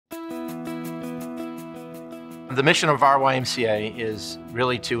The mission of our YMCA is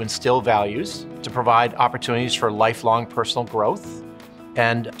really to instill values, to provide opportunities for lifelong personal growth,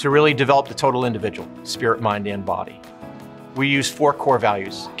 and to really develop the total individual, spirit, mind, and body. We use 4 core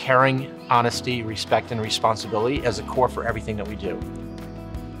values: caring, honesty, respect, and responsibility as a core for everything that we do.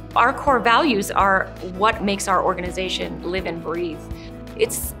 Our core values are what makes our organization live and breathe.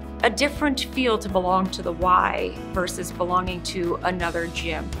 It's a different feel to belong to the Y versus belonging to another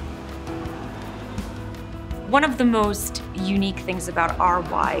gym. One of the most unique things about our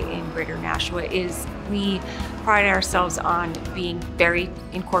Y in Greater Nashua is we pride ourselves on being very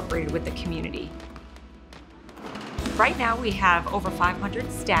incorporated with the community. Right now we have over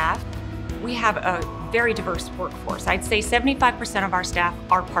 500 staff. We have a very diverse workforce. I'd say 75% of our staff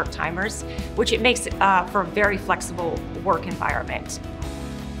are part-timers, which it makes for a very flexible work environment.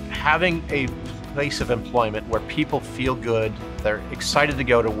 Having a place of employment where people feel good, they're excited to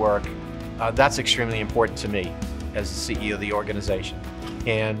go to work, that's extremely important to me as the CEO of the organization.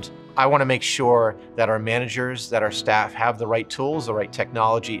 And I want to make sure that our managers, that our staff have the right tools, the right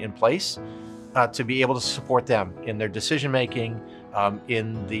technology in place to be able to support them in their decision-making,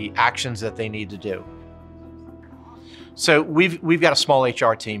 in the actions that they need to do. So we've got a small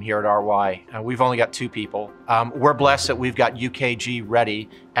HR team here at RY. We've only got 2 people. We're blessed that we've got UKG Ready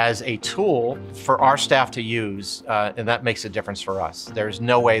as a tool for our staff to use, and that makes a difference for us. There's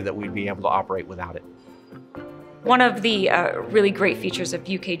no way that we'd be able to operate without it. One of the really great features of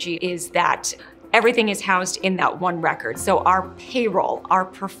UKG is that everything is housed in that one record. So our payroll, our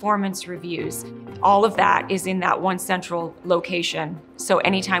performance reviews, all of that is in that one central location. So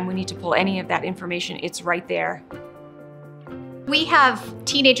anytime we need to pull any of that information, it's right there. We have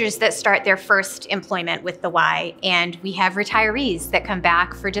teenagers that start their first employment with the Y, and we have retirees that come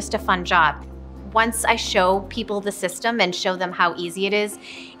back for just a fun job. Once I show people the system and show them how easy it is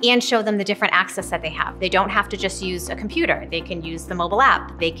and show them the different access that they have. They don't have to just use a computer. They can use the mobile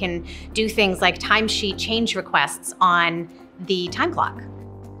app. They can do things like timesheet change requests on the time clock.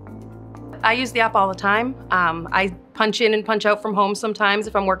 I use the app all the time. I punch in and punch out from home sometimes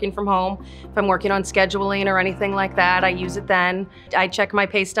if I'm working from home. If I'm working on scheduling or anything like that, I use it then. I check my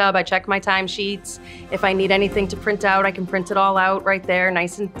pay stub, I check my timesheets. If I need anything to print out, I can print it all out right there,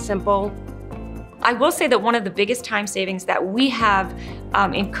 nice and simple. I will say that one of the biggest time savings that we have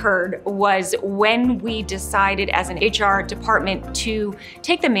incurred was when we decided as an HR department to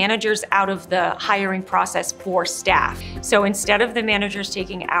take the managers out of the hiring process for staff. So instead of the managers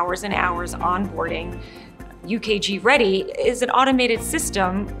taking hours and hours onboarding, UKG Ready is an automated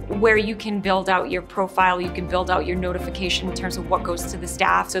system where you can build out your profile, you can build out your notification in terms of what goes to the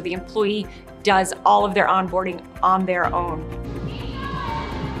staff, so the employee does all of their onboarding on their own.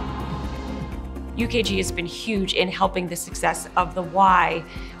 UKG has been huge in helping the success of the Y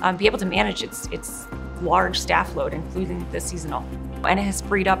be able to manage its large staff load, including the seasonal. And it has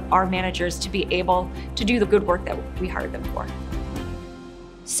freed up our managers to be able to do the good work that we hired them for.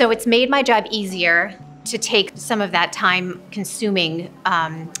 So it's made my job easier to take some of that time-consuming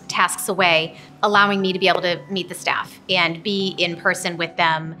tasks away, allowing me to be able to meet the staff and be in person with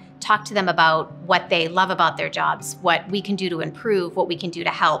them, talk to them about what they love about their jobs, what we can do to improve, what we can do to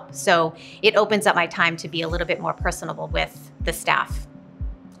help. So it opens up my time to be a little bit more personable with the staff,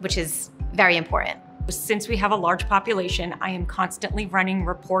 which is very important. Since we have a large population, I am constantly running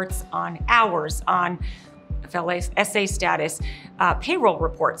reports on hours, on FLSA status, payroll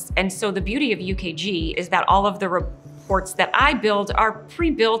reports. And so the beauty of UKG is that all of the reports that I build are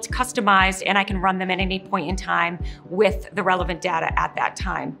pre-built, customized, and I can run them at any point in time with the relevant data at that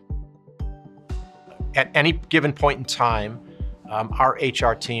time. At any given point in time, our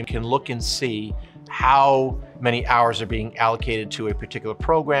HR team can look and see how many hours are being allocated to a particular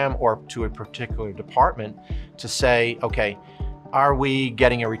program or to a particular department to say, okay, are we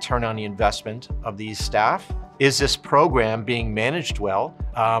getting a return on the investment of these staff? Is this program being managed well?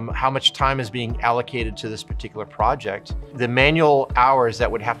 How much time is being allocated to this particular project? The manual hours that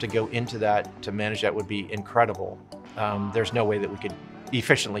would have to go into that to manage that would be incredible. There's no way that we could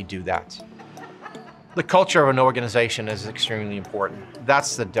efficiently do that. The culture of an organization is extremely important.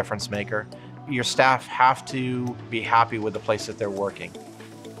 That's the difference maker. Your staff have to be happy with the place that they're working.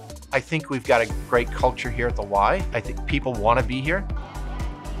 I think we've got a great culture here at the Y. I think people want to be here.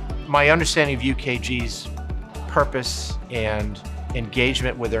 My understanding of UKG's purpose and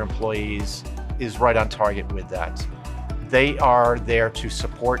engagement with their employees is right on target with that. They are there to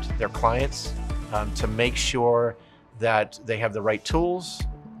support their clients, to make sure that they have the right tools,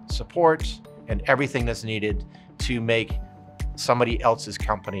 support, and everything that's needed to make somebody else's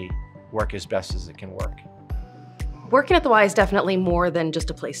company work as best as it can work. Working at the Y is definitely more than just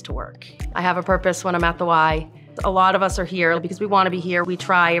a place to work. I have a purpose when I'm at the Y. A lot of us are here because we want to be here. We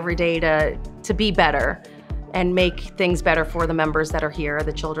try every day to be better and make things better for the members that are here,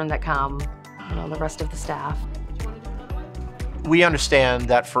 the children that come, the rest of the staff. We understand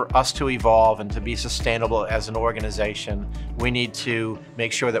that for us to evolve and to be sustainable as an organization, we need to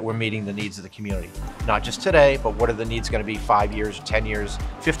make sure that we're meeting the needs of the community. Not just today, but what are the needs going to be 5 years, 10 years,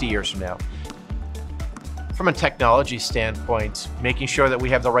 50 years from now. From a technology standpoint, making sure that we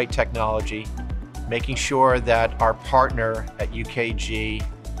have the right technology, making sure that our partner at UKG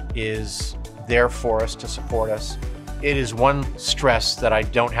is there for us to support us. It is one stress that I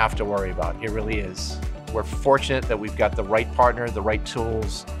don't have to worry about. It really is. We're fortunate that we've got the right partner, the right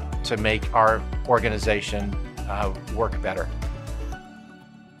tools to make our organization work better.